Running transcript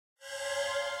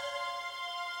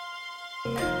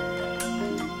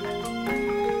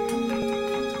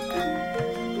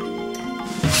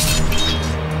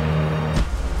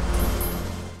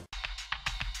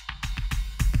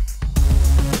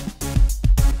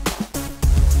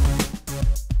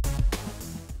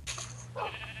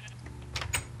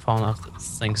fallen off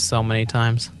this thing so many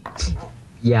times.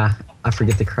 Yeah, I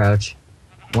forget to crouch.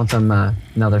 Once I'm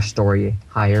another story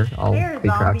higher, I'll There's be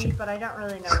zombies, crouching. but I don't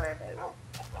really know where it is.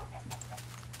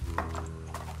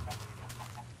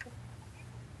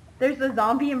 There's a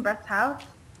zombie in Brett's house.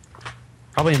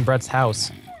 Probably in Brett's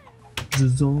house. The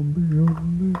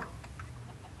zombie.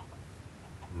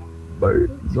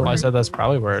 Well, I said that's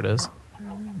probably where it is.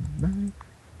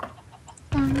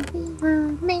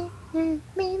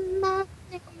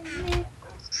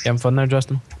 You having fun there,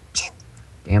 Justin?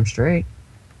 Damn straight.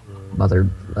 Mother,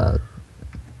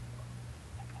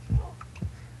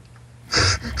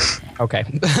 Okay.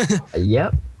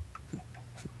 yep.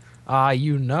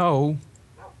 You know.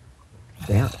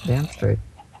 Damn straight.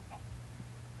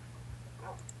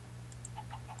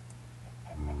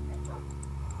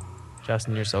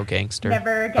 Justin, you're so gangster.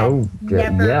 Never again. Oh,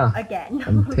 good. Never Yeah. again.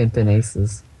 I'm pimping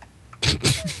aces.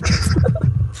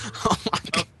 Oh my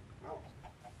God.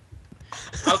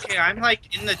 Okay, I'm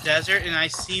like in the desert and I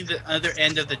see the other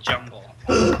end of the jungle.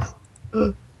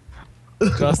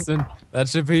 Justin, that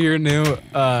should be your new,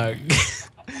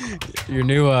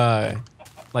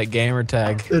 like gamer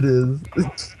tag. It is.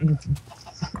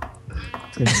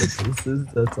 Pimping aces.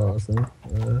 That's awesome.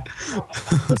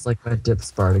 Just like my Dip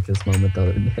Spartacus moment the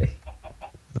other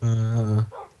day.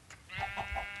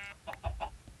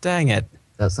 Dang it.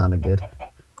 That sounded good.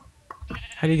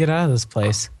 How do you get out of this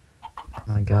place? Oh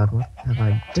my God, what have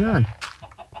I done?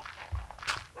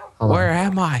 Hold Where on.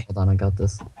 am I? Hold on, I got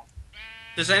this.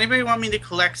 Does anybody want me to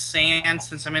collect sand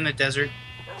since I'm in the desert?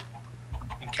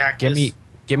 And cactus?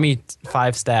 Give me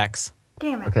 5 stacks.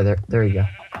 Damn it. Okay, there you go.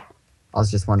 I was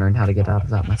just wondering how to get out of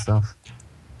that myself.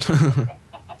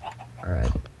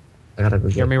 Alright. I gotta go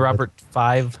get Hear me, it. Robert?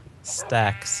 5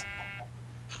 stacks.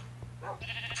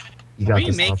 You got What are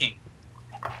you this. Bob. making?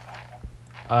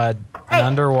 An Hey,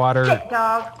 underwater Shit,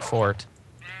 dog. fort.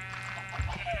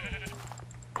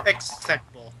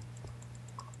 Acceptable.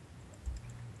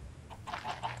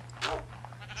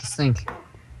 Just think.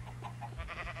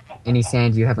 Any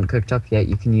sand you haven't cooked up yet,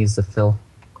 you can use to fill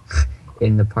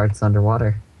in the parts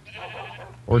underwater.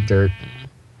 Or dirt.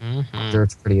 Mm-hmm.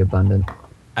 Dirt's pretty abundant.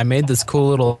 I made this cool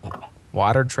little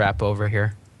water trap over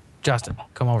here. Justin,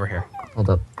 come over here. Hold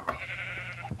up. I'm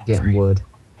getting wood.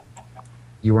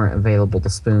 You weren't available to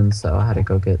spoon, so I had to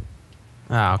go get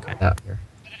Ah, okay. out here.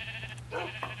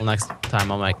 Well, next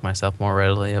time I'll make myself more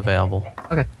readily available.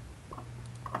 Okay.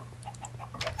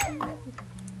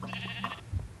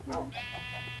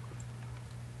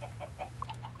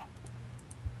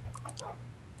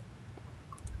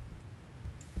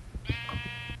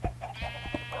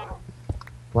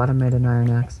 Glad I made an iron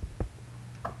axe.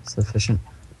 Sufficient.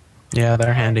 Yeah,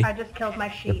 they're handy. I just killed my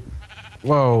sheep.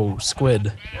 Whoa,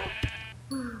 squid.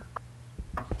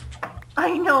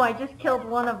 I know, I just killed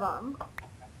one of them.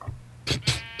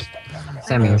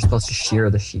 Sammy, you're supposed to shear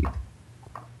the sheep.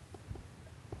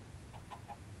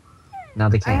 Now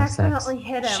they I can't have sex. accidentally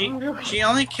hit him. She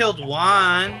only killed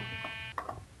one.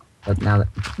 But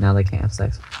now they can't have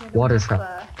sex. Water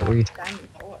trap. What were you Diamond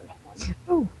sword.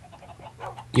 Oh.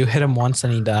 You hit him once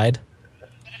and he died.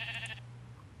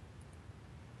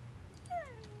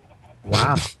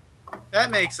 Wow. That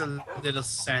makes a little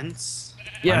sense.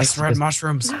 Yes, red just-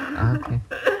 mushrooms. Okay.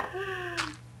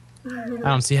 I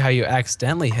don't see how you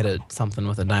accidentally hit something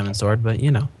with a diamond sword, but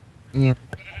you know. Yeah.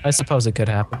 I suppose it could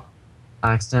happen.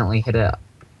 I accidentally hit a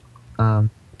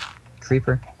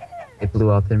creeper. It blew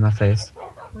up in my face.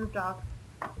 Move, dog.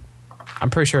 I'm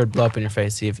pretty sure it'd blow up in your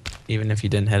face even if you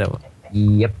didn't hit it.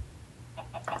 Yep.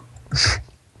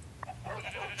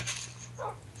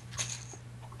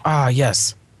 Ah,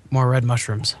 yes. More red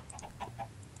mushrooms.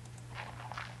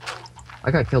 I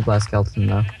got killed by a skeleton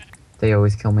though. They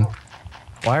always kill me.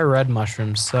 Why are red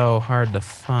mushrooms so hard to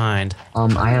find?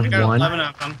 I have I got one. 11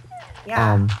 of them.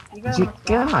 Yeah. you got almost one.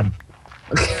 God.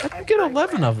 I get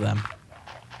 11 of them.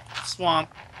 Swamp.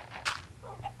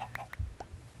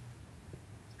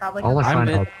 Probably All I because find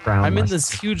I'm in- out brown I'm in mushrooms.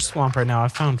 this huge swamp right now. I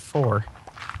found 4.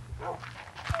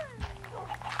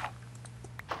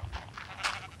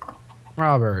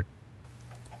 Robert,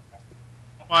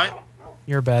 What?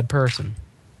 you're a bad person.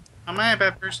 Am I a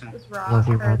bad person? this rock Love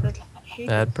you, or Robert. this sheep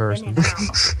Bad is person.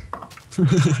 spinning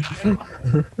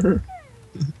out.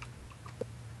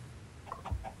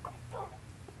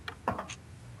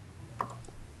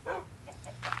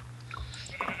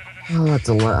 Oh, that's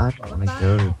a lot. I want to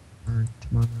go to work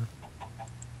tomorrow.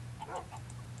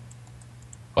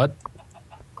 What?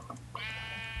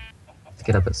 Let's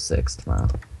get up at 6 tomorrow.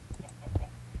 I'm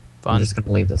Fun. just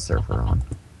gonna leave the server on.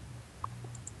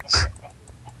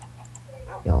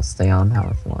 Y'all stay on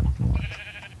however long you want.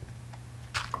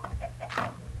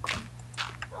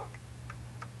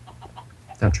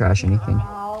 Don't trash anything.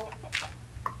 Oh,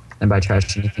 And by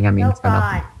trash anything, I mean No, try not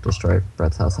fine. to destroy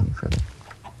Brett's house any further.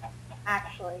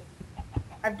 actually,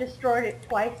 I've destroyed it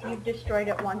twice. You've destroyed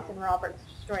it once, and Robert's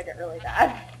destroyed it really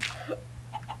bad.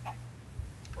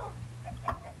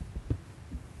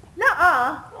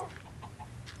 Nuh-uh.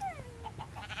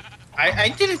 I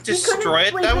didn't destroy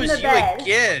it. sleep That in was the you bed.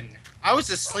 again. I was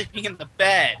just sleeping in the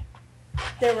bed.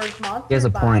 There was monsters. He has a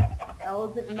by. point. That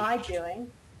wasn't my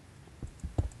doing.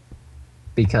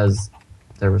 Because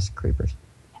there was creepers.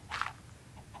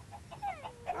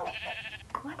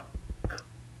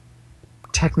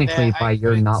 Technically, Yeah, by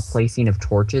your not it's- placing of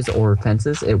torches or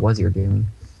fences, it was your doing.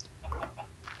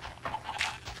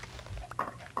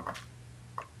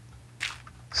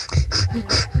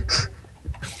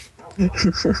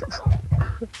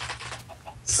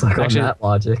 Suck on Actually- that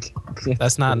logic.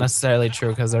 That's not necessarily true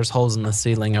because there's holes in the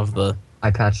ceiling of the.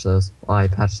 I patched those. Well, I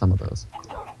patched some of those.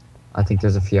 I think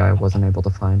there's a few I wasn't able to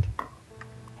find.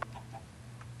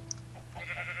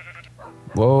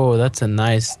 Whoa, that's a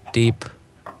nice deep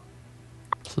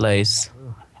place.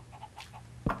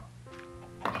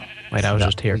 Wait, I was That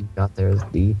just here. we got there is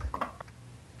deep.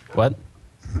 What?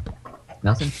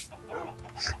 Nothing.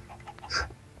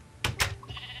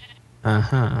 Uh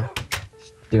huh.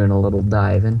 Doing a little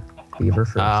diving. Beaver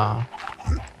first. Ah.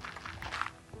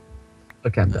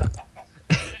 Okay, I'm done.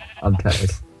 I'm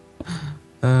tired.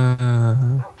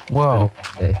 Whoa.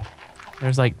 Okay.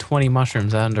 There's like 20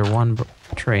 mushrooms under one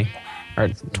tree. Or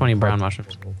 20 brown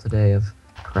mushrooms. Today of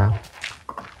crap.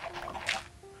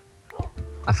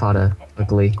 I fought a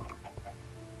ugly.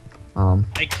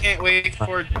 I can't wait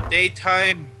for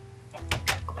daytime.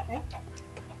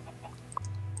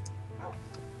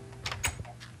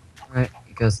 Alright,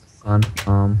 you guys have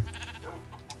fun.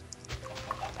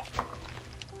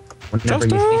 Whenever you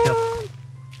think of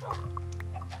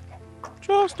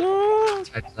Justin!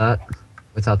 type that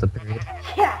without the period,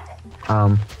 Yeah.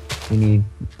 you need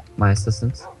my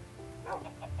assistance.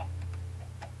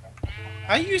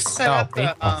 How you set Oh, up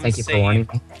the Thank you for save warning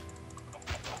me.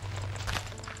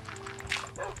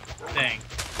 thing?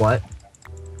 What?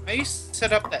 How you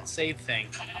set up that save thing?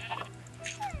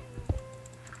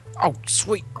 Oh,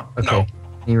 sweet. Okay. No.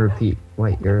 Can you repeat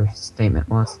what your statement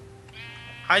was?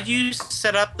 How do you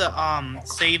set up the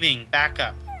saving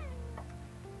backup?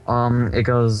 It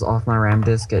goes off my RAM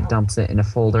disk, it dumps it in a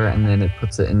folder, and then it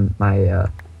puts it in my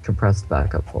compressed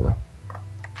backup folder.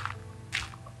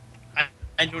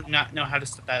 I do not know how to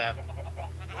set that up.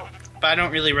 But I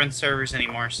don't really run servers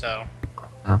anymore, so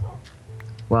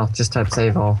Well, just type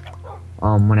save all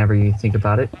whenever you think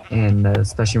about it, and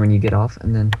especially when you get off,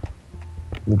 and then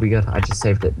we'll be good. I just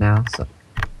saved it now, so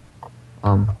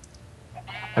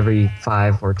every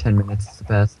 5 or 10 minutes is the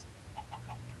best.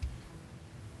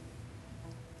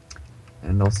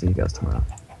 And I'll see you guys tomorrow.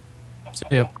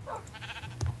 Yep.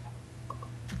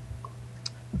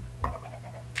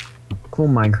 Cool,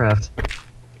 Minecraft.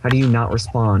 How do you not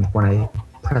respond when I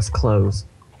press close?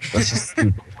 That's just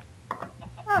stupid.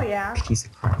 Oh yeah. Piece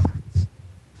of crap.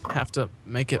 Have to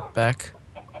make it back.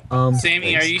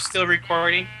 Sammy, are you still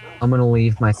recording? I'm gonna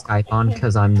leave my Skype on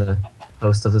because I'm the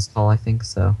host of this call, I think,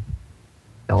 so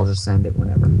I'll just send it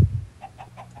whenever.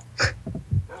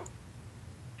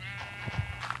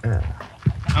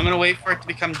 I'm gonna wait for it to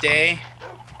become day,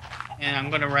 and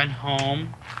I'm gonna run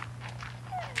home,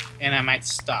 and I might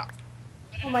stop.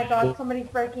 Oh my god, somebody's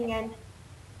breaking in.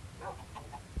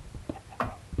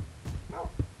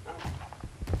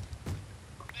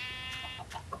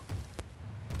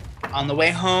 On the way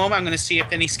home, I'm gonna see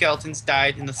if any skeletons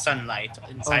died in the sunlight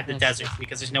inside the desert,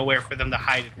 because there's nowhere for them to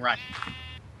hide and run.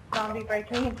 Zombie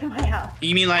breaking into my house.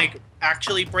 You mean like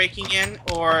actually breaking in,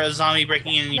 or a zombie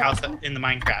breaking in your house in the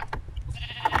Minecraft?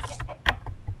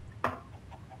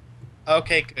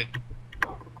 Okay, good.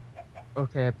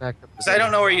 Okay, I backed up. Because I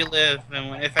don't know where you live,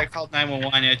 and if I called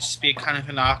 911, it'd just be kind of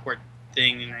an awkward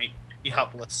thing, and I'd be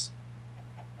helpless.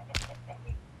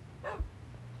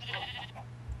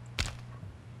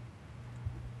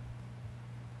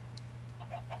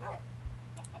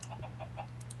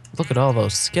 Look at all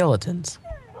those skeletons.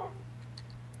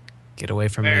 Get away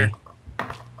from Where? me.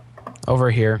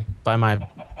 Over here, by my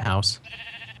house.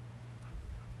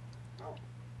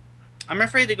 I'm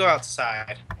afraid to go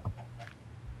outside.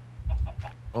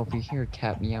 Oh, if you hear a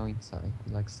cat meowing, sorry,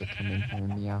 he likes to come in here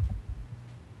and meow.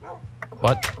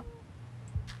 What?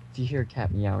 If you hear a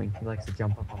cat meowing, he likes to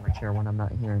jump up on my chair when I'm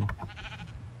not here and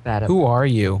bat up. Who are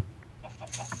you?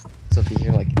 So if you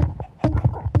hear like,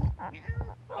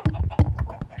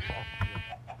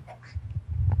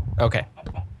 Okay.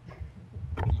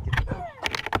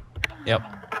 Yep.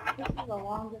 This is the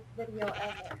longest video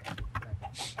ever.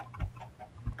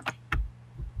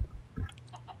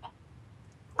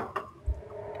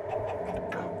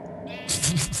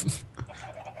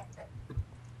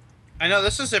 I know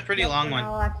this is a pretty long You're one.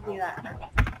 not allowed to do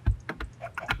that.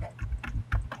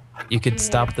 You could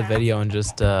stop the video and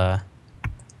just Oh.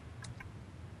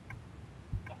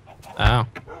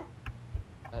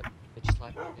 Bitch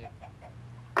slap your dick.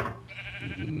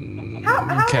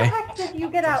 How Okay. the heck did you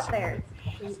get out there?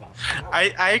 Shoot.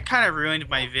 I kind of ruined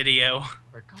my video.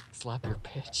 Or cock slap your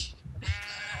bitch.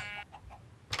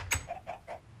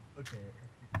 Okay.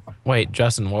 Wait,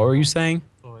 Justin, what were you saying?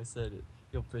 Oh, I said it.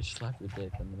 You'll bitch slap your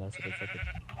dick, and then I said it's like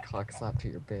a cock slap to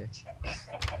your bitch.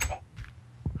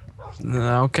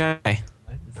 Okay. I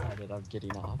decided I'm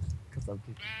getting off because I'm.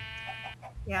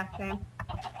 Yeah, same.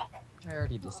 I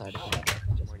already decided.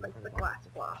 Just like the glass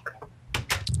block.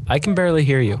 I can barely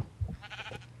hear you.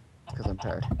 Because I'm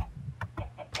tired.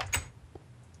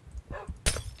 There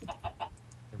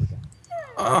we go.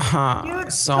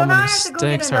 Dude, So so now I many have to go get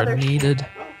sticks are another needed.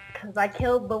 Because I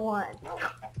killed the one.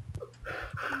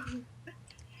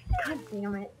 God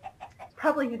damn it. It's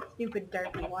probably the stupid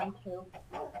dirty one, too.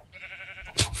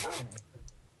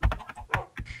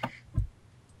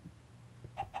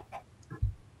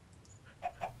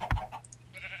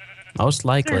 Most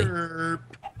likely. And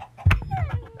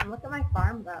look at my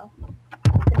farm, though.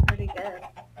 It's looking pretty good.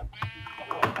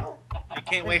 I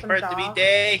can't wait There's for it some to be dogs.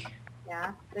 day.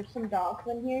 Yeah, there's some dogs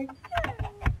in here.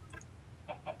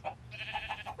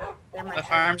 They're my The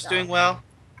farm's favorite doing dogs. well.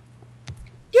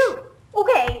 Dude!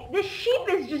 Okay, this sheep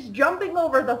is just jumping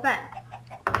over the fence.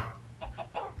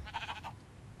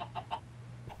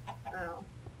 Oh.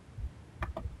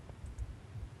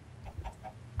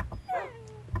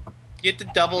 You have to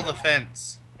double the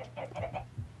fence.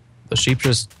 The sheep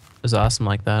just is awesome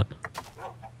like that.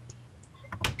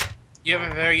 You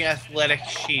have a very athletic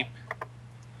sheep.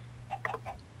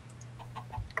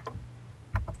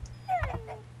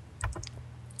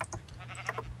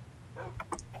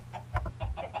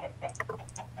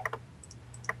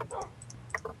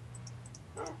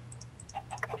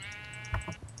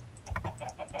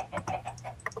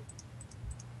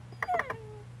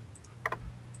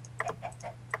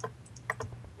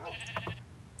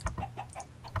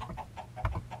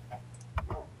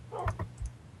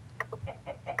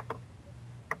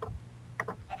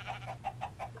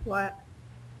 What?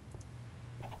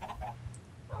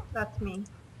 That's me.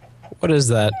 What is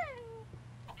that?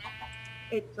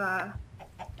 It's, That's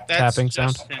Tapping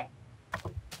sound? Justin.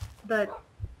 the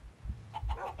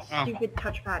Oh. stupid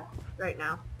touchpad right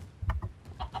now.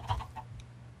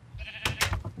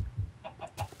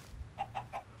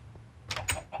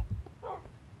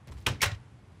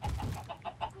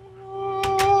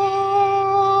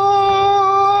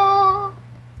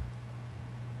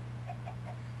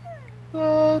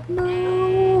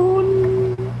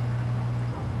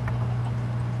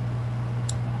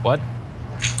 What?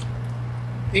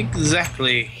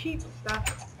 Exactly. Sheep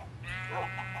stuff.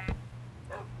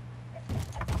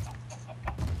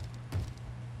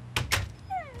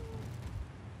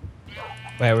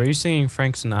 Wait, were you singing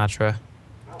Frank Sinatra?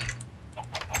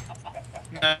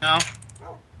 No.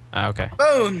 Ah, okay.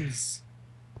 Bones!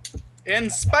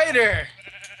 And spider!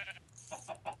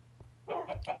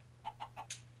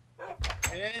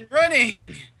 And running!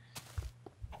 It's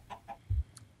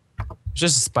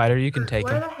just a spider, you can take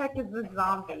Where him. the heck is the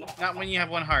zombie? Not when you have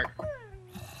one heart.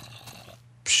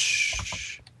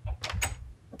 Psh.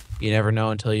 You never know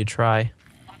until you try.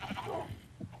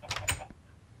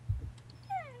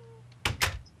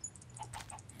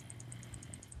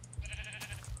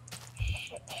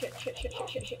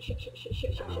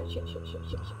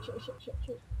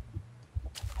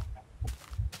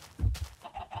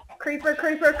 Creeper,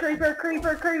 creeper, creeper,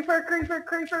 creeper, creeper, creeper,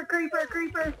 creeper, creeper,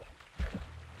 creeper.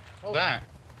 What's that?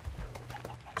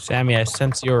 Sammy, I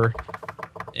sense you're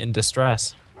in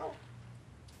distress.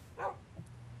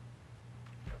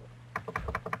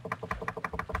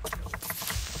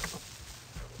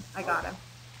 I got him.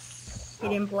 He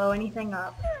didn't blow anything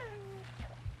up.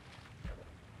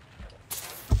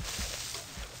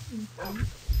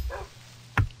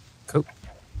 Cool.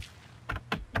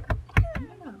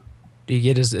 Do you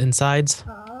get his insides?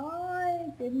 I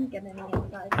didn't get any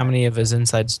inside. How many of his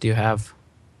insides do you have?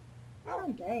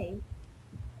 Okay.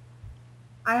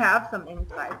 I have some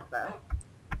insides though.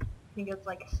 I think it's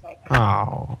like 6.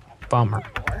 Oh, bummer.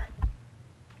 Or